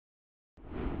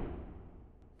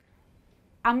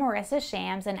I'm Marissa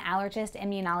Shams, an allergist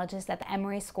immunologist at the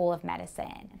Emory School of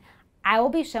Medicine. I will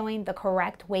be showing the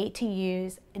correct way to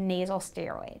use nasal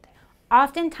steroid.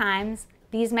 Oftentimes,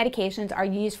 these medications are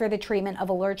used for the treatment of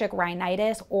allergic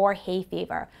rhinitis or hay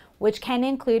fever, which can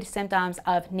include symptoms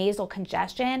of nasal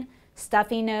congestion,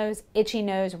 stuffy nose, itchy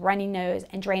nose, runny nose,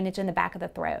 and drainage in the back of the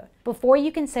throat. Before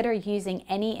you consider using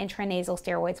any intranasal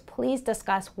steroids, please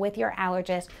discuss with your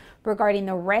allergist regarding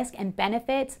the risk and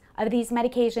benefits of these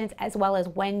medications, as well as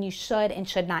when you should and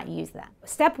should not use them.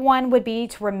 Step one would be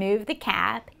to remove the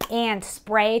cap and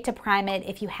spray to prime it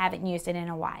if you haven't used it in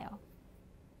a while.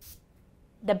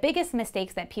 The biggest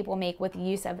mistakes that people make with the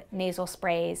use of nasal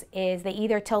sprays is they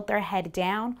either tilt their head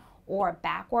down or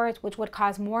backwards, which would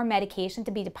cause more medication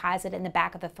to be deposited in the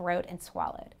back of the throat and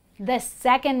swallowed. The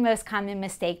second most common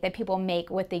mistake that people make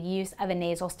with the use of a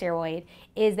nasal steroid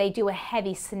is they do a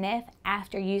heavy sniff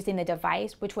after using the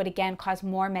device, which would again cause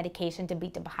more medication to be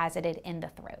deposited in the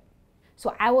throat.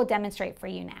 So I will demonstrate for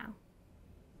you now.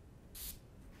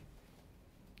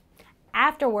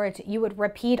 Afterwards, you would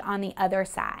repeat on the other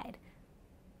side.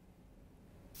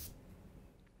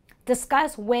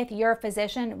 Discuss with your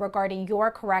physician regarding your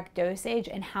correct dosage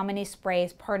and how many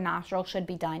sprays per nostril should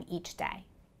be done each day.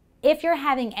 If you're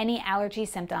having any allergy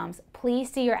symptoms,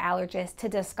 please see your allergist to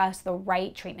discuss the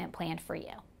right treatment plan for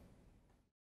you.